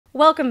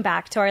Welcome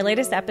back to our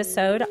latest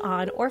episode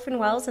on orphan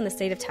wells in the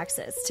state of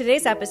Texas.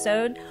 Today's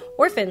episode,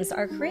 orphans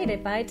are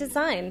created by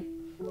design.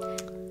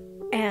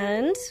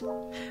 And?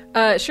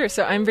 Sure.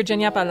 So I'm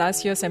Virginia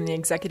Palacios. I'm the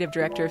executive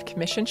director of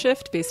Commission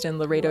Shift based in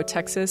Laredo,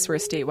 Texas. We're a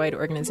statewide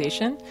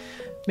organization.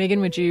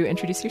 Megan, would you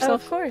introduce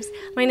yourself? Of course.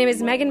 My name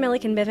is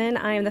Miliken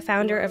Biven. I am the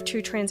founder of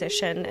True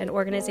Transition, an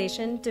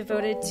organization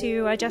devoted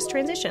to just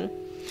transition.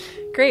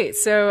 Great.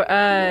 So,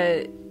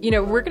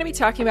 we're going to be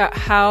talking about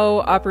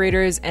how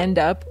operators end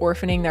up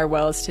orphaning their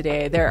wells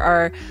today. There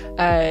are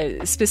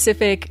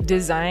specific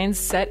designs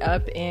set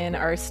up in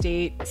our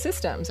state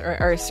systems or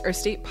our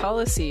state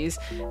policies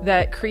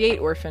that create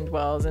orphaned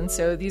wells. And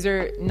so these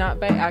are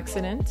not by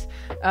accident.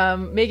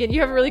 Megan,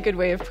 you have a really good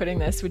way of putting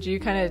this. Would you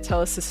kind of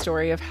tell us the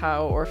story of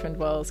how orphaned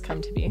wells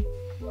come to be?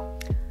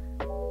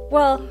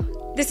 Well,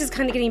 this is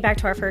kind of getting back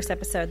to our first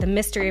episode, the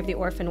mystery of the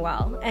orphan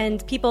well.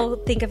 And people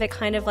think of it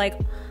kind of like,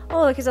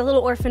 oh, look, there's a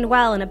little orphan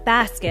well in a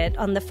basket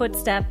on the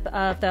footstep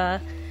of the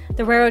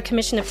Railroad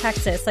Commission of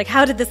Texas. Like,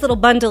 how did this little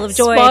bundle of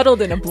joy...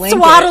 Swaddled in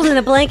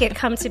a blanket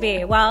come to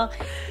be? Well,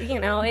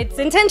 it's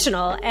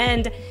intentional.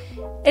 And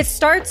it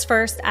starts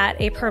first at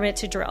a permit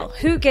to drill.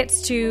 Who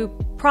gets to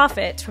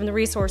profit from the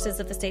resources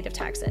of the state of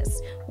Texas?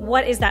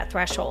 What is that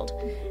threshold?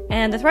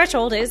 And the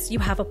threshold is you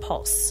have a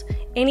pulse.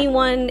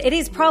 It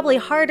is probably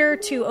harder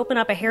to open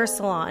up a hair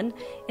salon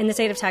in the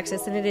state of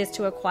Texas than it is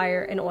to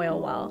acquire an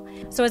oil well.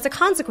 So as a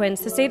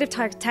consequence, the state of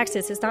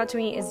Texas is not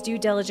doing its due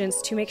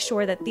diligence to make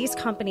sure that these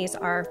companies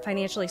are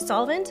financially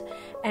solvent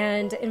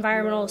and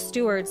environmental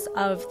stewards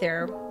of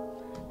their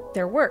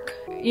work.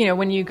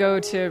 When you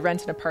go to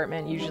rent an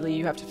apartment, usually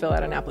you have to fill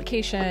out an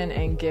application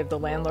and give the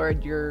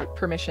landlord your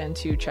permission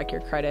to check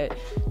your credit.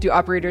 Do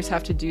operators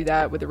have to do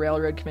that with the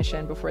Railroad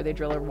Commission before they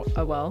drill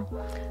a well?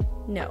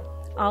 No.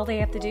 All they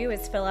have to do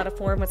is fill out a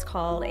form, what's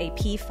called a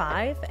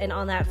P5, and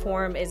on that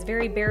form is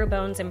very bare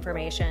bones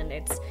information.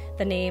 It's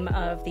the name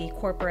of the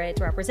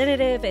corporate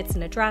representative, it's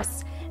an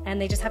address,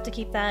 and they just have to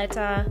keep that,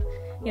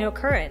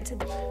 current.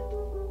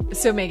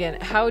 So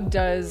Megan, how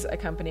does a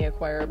company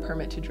acquire a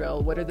permit to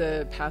drill? What are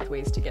the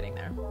pathways to getting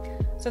there?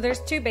 So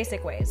there's two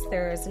basic ways.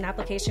 There's an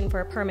application for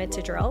a permit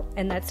to drill,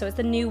 and it's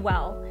a new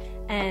well.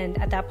 And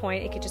at that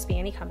point, it could just be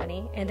any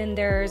company. And then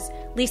there's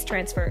lease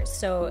transfers.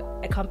 So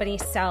a company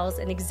sells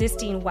an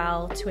existing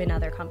well to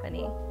another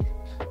company.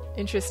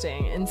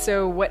 Interesting. And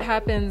so what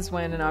happens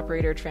when an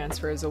operator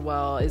transfers a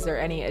well? Is there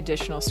any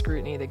additional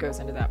scrutiny that goes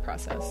into that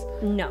process?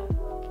 No.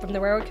 From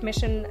the Railroad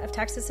Commission of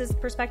Texas's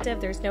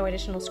perspective, there's no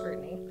additional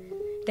scrutiny.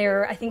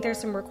 I think there's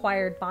some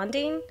required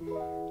bonding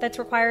that's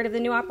required of the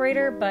new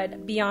operator,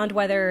 but beyond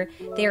whether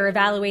they're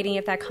evaluating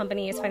if that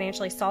company is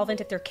financially solvent,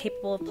 if they're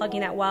capable of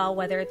plugging that well,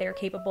 whether they're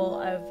capable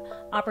of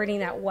operating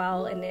that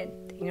well in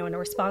a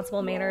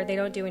responsible manner, they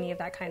don't do any of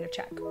that kind of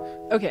check.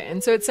 Okay,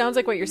 and so it sounds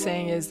like what you're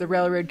saying is the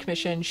Railroad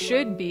Commission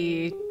should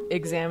be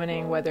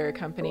examining whether a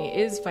company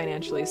is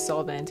financially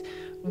solvent.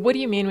 What do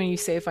you mean when you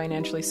say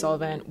financially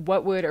solvent?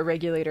 What would a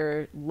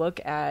regulator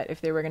look at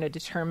if they were going to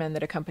determine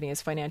that a company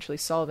is financially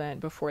solvent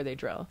before they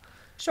drill?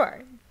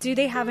 Sure. Do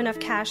they have enough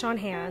cash on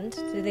hand?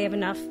 Do they have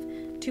enough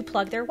to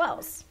plug their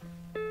wells?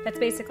 That's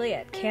basically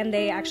it. Can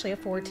they actually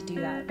afford to do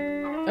that?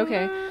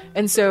 Okay.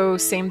 And so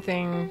same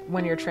thing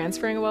when you're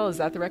transferring a well, is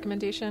that the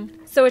recommendation?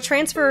 So a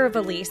transfer of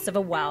a lease of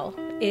a well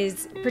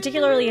is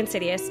particularly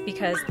insidious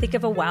because think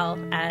of a well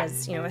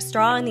as, a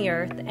straw in the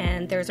earth,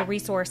 and there's a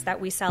resource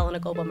that we sell in a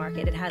global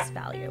market. It has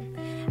value.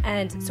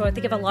 And so I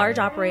think of a large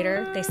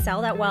operator, they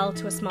sell that well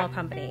to a small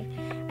company.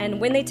 And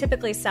when they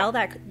typically sell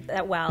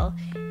that well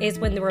is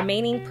when the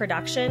remaining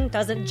production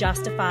doesn't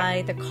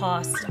justify the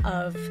cost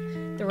of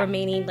the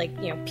remaining,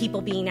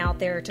 people being out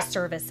there to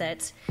service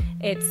it.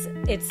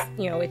 It's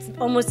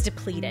almost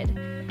depleted.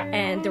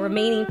 And the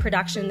remaining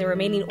production, the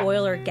remaining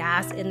oil or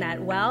gas in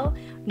that well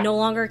no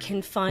longer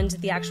can fund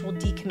the actual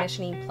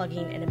decommissioning,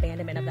 plugging, and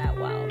abandonment of that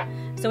well.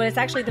 So it's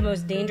actually the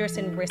most dangerous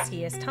and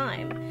riskiest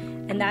time.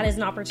 And that is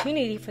an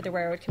opportunity for the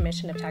Railroad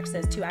Commission of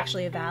Texas to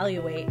actually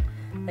evaluate,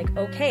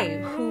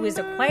 who is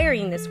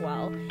acquiring this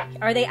well?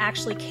 Are they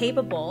actually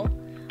capable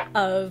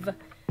of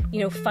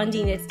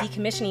funding its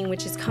decommissioning,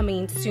 which is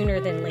coming sooner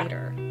than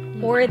later?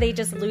 Or are they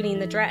just looting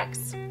the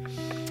dregs?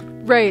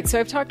 Right. So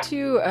I've talked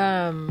to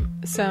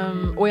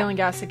some oil and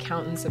gas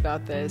accountants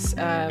about this.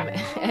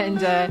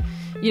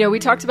 We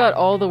talked about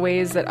all the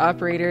ways that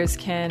operators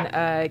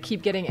can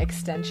keep getting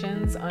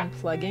extensions on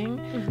plugging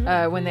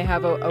when they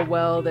have a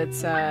well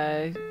that's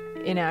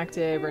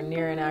inactive or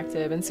near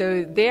inactive. And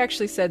so they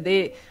actually said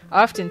they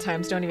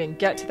oftentimes don't even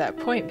get to that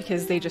point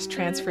because they just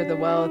transfer the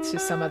well to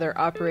some other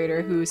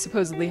operator who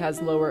supposedly has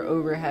lower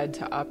overhead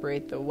to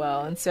operate the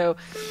well. And so,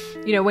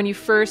 when you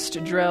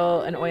first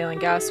drill an oil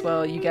and gas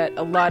well, you get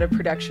a lot of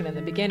production in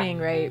the beginning,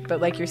 right? But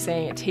like you're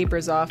saying, it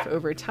tapers off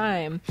over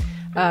time.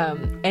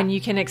 And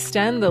you can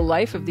extend the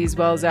life of these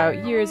wells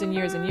out years and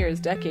years and years,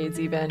 decades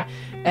even,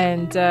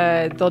 and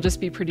they'll just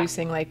be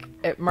producing like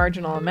at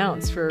marginal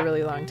amounts for a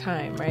really long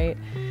time, right?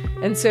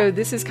 And so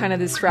this is kind of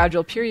this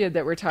fragile period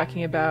that we're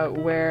talking about,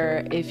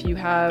 where if you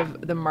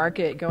have the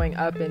market going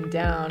up and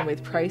down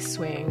with price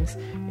swings,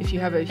 if you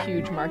have a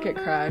huge market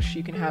crash,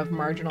 you can have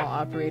marginal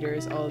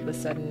operators all of a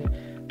sudden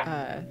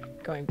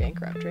going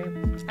bankrupt, right?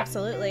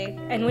 Absolutely.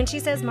 And when she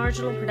says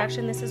marginal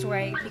production, this is where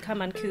I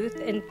become uncouth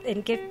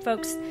and give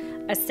folks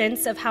a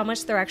sense of how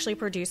much they're actually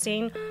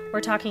producing.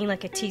 We're talking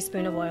like a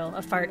teaspoon of oil,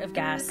 a fart of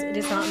gas. It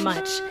is not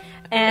much.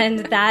 And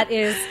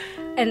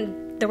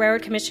the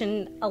Railroad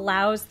Commission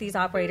allows these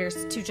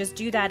operators to just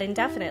do that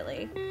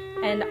indefinitely.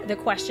 And the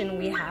question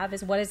we have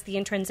is, what is the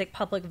intrinsic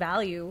public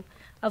value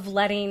of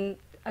letting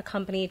a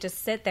company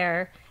just sit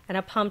there and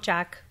a pump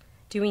jack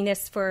doing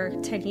this for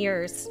 10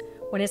 years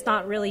when it's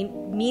not really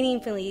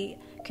meaningfully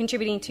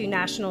contributing to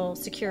national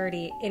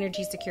security,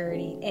 energy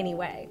security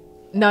anyway?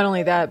 Not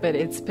only that, but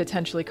it's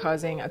potentially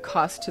causing a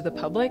cost to the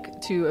public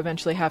to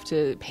eventually have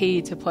to pay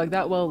to plug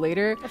that well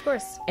later. Of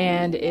course.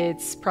 And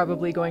it's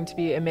probably going to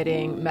be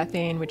emitting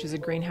methane, which is a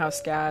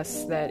greenhouse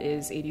gas that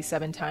is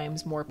 87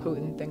 times more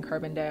potent than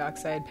carbon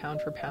dioxide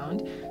pound for pound.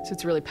 So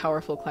it's a really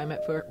powerful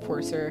climate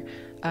forcer.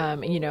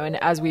 And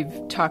as we've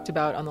talked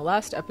about on the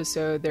last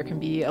episode, there can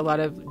be a lot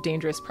of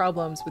dangerous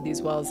problems with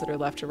these wells that are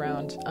left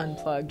around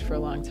unplugged for a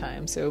long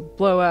time. So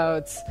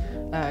blowouts,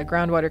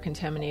 groundwater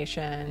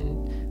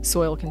contamination,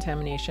 soil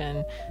contamination,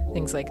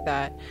 things like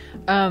that.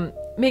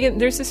 Megan,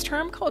 there's this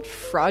term called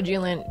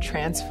fraudulent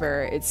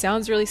transfer. It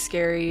sounds really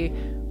scary.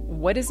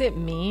 What does it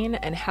mean,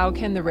 and how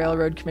can the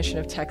Railroad Commission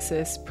of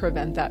Texas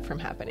prevent that from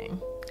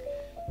happening?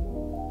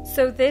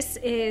 So this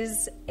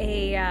is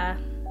a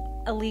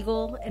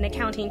legal and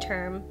accounting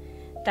term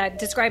that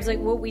describes like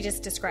what we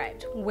just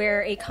described,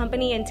 where a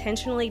company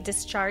intentionally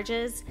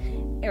discharges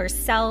or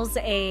sells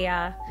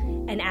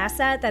an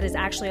asset that is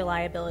actually a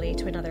liability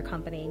to another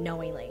company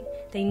knowingly.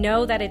 They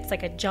know that it's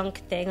like a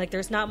junk thing, like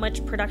there's not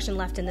much production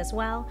left in this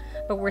well,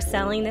 but we're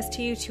selling this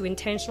to you to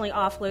intentionally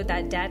offload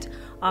that debt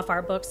off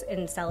our books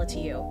and sell it to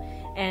you.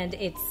 And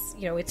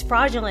it's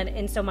fraudulent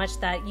in so much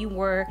that you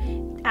were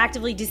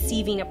actively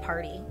deceiving a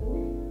party.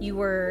 You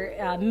were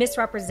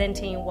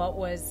misrepresenting what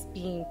was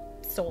being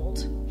sold.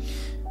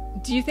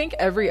 Do you think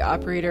every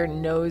operator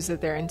knows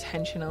that they're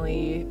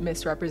intentionally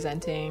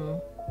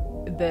misrepresenting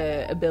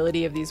the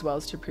ability of these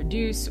wells to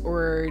produce,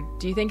 or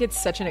do you think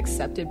it's such an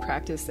accepted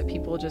practice that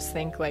people just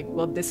think like,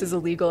 well, this is a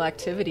legal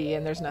activity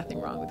and there's nothing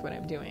wrong with what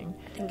I'm doing?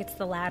 I think it's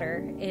the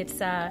latter. It's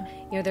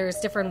there's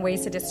different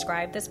ways to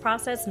describe this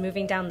process.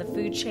 Moving down the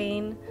food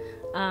chain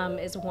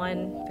is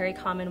one very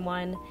common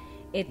one.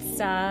 It's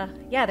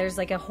there's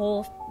like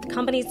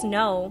companies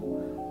know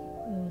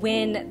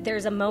when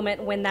there's a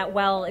moment when that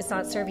well is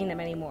not serving them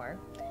anymore,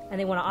 and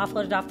they want to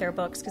offload it off their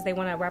books because they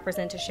want to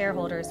represent to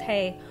shareholders,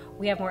 hey,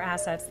 we have more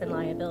assets than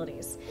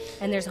liabilities.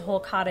 And there's a whole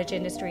cottage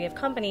industry of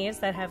companies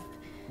that have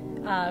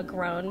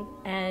grown,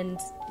 and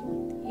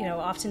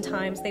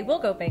oftentimes they will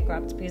go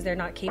bankrupt because they're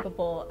not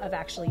capable of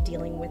actually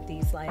dealing with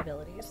these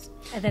liabilities.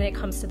 And then it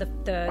comes to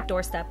the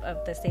doorstep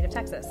of the state of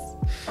Texas.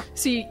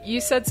 So you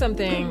said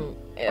something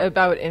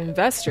about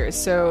investors.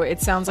 So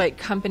it sounds like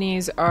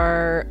companies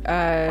are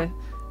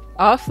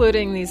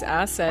offloading these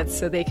assets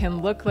so they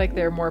can look like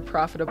they're more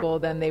profitable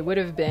than they would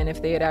have been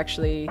if they had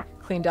actually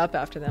cleaned up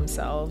after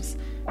themselves.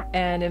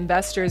 And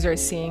investors are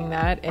seeing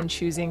that and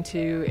choosing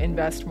to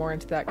invest more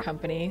into that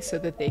company so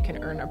that they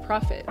can earn a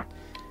profit.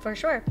 For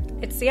sure.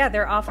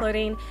 They're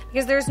offloading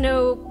because there's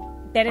no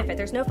benefit.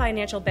 There's no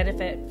financial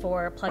benefit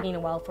for plugging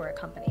a well for a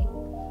company.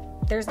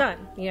 There's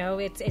none.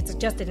 It's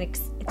just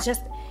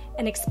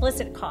an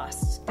explicit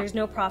cost. There's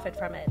no profit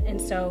from it. And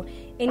so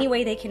any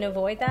way they can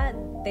avoid that,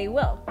 they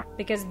will,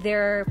 because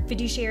their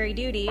fiduciary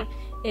duty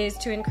is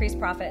to increase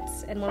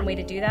profits. And one way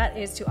to do that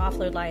is to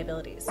offload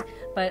liabilities.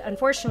 But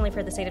unfortunately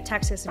for the state of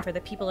Texas and for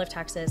the people of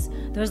Texas,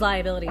 those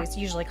liabilities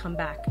usually come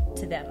back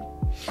to them.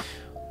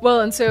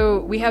 Well, and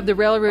so we have the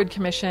Railroad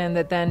Commission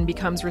that then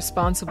becomes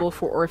responsible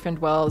for orphaned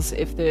wells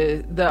if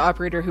the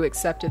operator who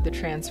accepted the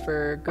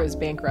transfer goes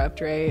bankrupt,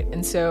 right?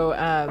 And so...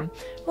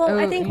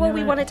 I think what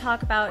we want to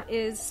talk about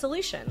is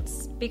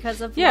solutions,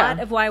 because of a lot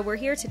of why we're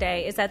here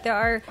today is that there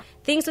are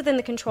things within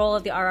the control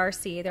of the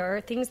RRC, there are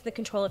things in the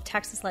control of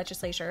Texas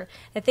legislature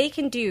that they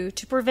can do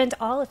to prevent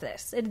all of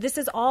this. This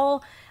is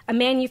all a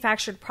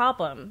manufactured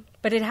problem,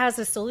 but it has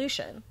a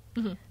solution.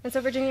 Mm-hmm. And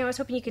so, Virginia, I was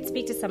hoping you could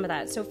speak to some of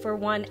that. So for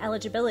one,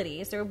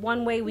 eligibility. Is there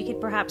one way we could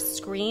perhaps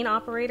screen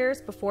operators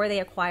before they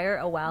acquire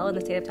a well in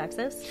the state of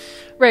Texas?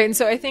 Right. And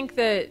so I think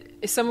that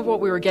some of what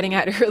we were getting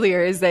at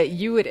earlier is that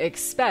you would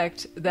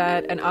expect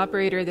that an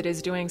operator that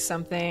is doing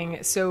something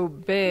so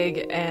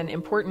big and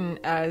important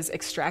as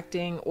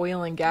extracting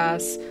oil and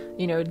gas,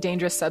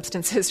 dangerous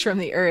substances from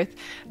the earth,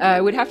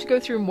 would have to go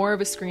through more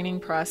of a screening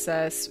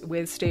process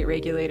with state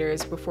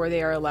regulators before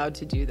they are allowed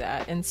to do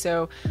that. And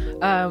so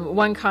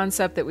one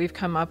concept that we've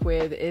come up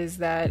with is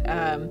that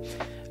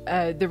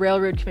the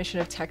Railroad Commission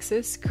of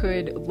Texas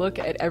could look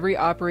at every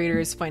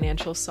operator's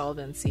financial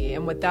solvency.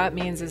 And what that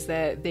means is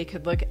that they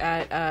could look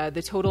at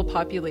the total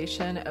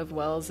population of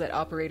wells that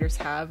operators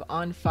have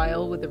on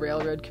file with the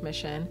Railroad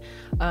Commission,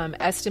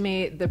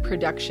 estimate the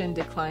production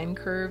decline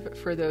curve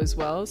for those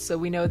wells. So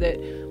we know that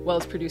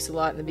wells produce a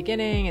lot in the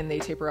beginning and they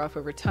taper off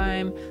over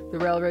time. The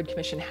Railroad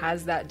Commission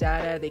has that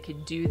data. They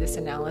could do this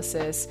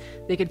analysis.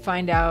 They could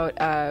find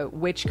out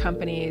which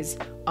companies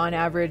on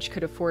average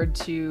could afford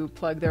to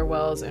plug their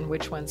wells and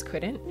which ones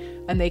couldn't.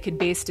 And they could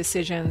base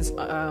decisions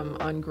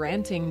on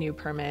granting new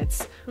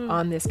permits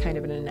on this kind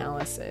of an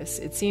analysis.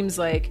 It seems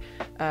like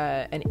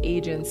an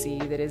agency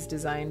that is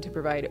designed to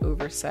provide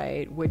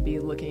oversight would be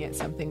looking at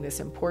something this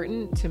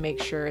important to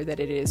make sure that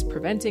it is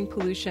preventing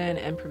pollution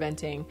and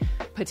preventing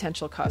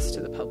potential costs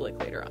to the public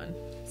later on.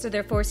 So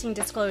they're forcing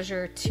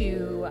disclosure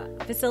to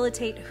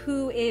facilitate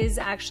who is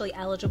actually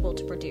eligible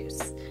to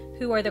produce,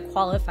 who are the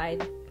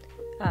qualified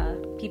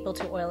people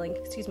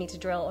to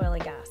drill oil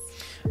and gas.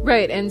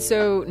 Right, and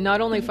so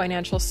not only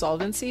financial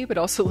solvency, but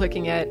also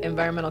looking at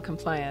environmental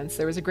compliance.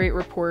 There was a great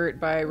report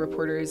by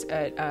reporters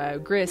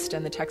at GRIST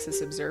and the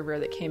Texas Observer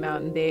that came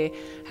out, and they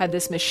had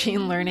this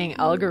machine learning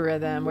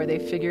algorithm where they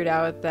figured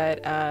out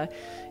that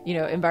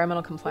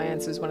environmental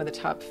compliance was one of the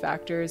top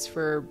factors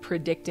for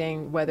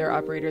predicting whether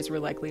operators were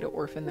likely to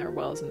orphan their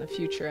wells in the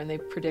future. And they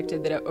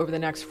predicted that over the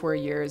next 4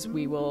 years,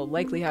 we will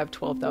likely have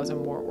 12,000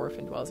 more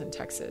orphaned wells in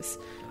Texas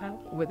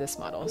with this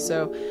model.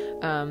 So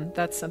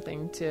that's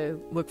something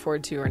to look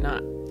forward to or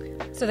not.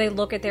 So they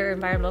look at their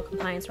environmental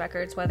compliance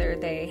records, whether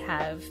they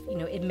have,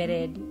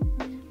 admitted,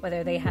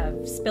 whether they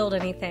have spilled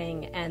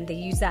anything, and they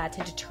use that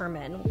to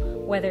determine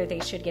whether they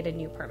should get a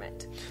new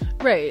permit.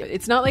 Right.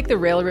 It's not like the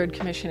Railroad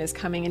Commission is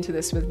coming into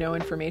this with no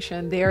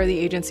information. They are the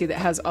agency that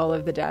has all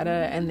of the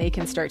data, and they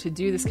can start to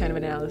do this kind of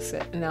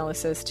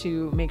analysis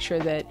to make sure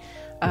that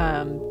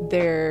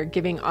they're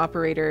giving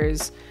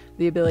operators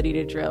the ability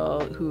to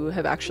drill who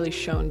have actually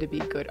shown to be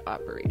good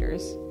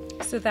operators.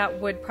 So that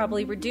would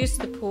probably reduce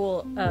the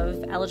pool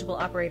of eligible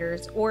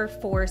operators or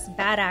force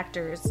bad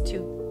actors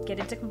to get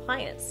into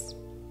compliance.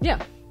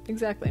 Yeah,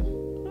 exactly.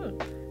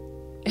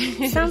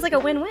 Sounds like a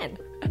win-win.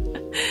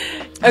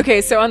 Okay,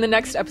 so on the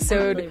next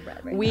episode,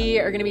 we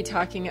are going to be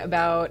talking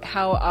about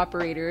how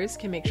operators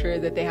can make sure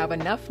that they have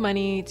enough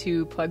money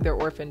to plug their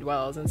orphaned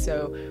wells. And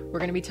so we're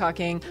going to be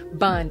talking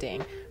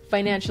bonding,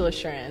 financial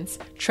assurance,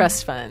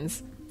 trust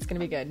funds. It's going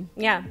to be good.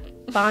 Yeah.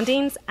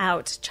 Bonding's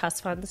out.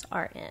 Trust funds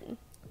are in.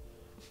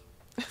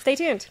 Stay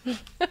tuned.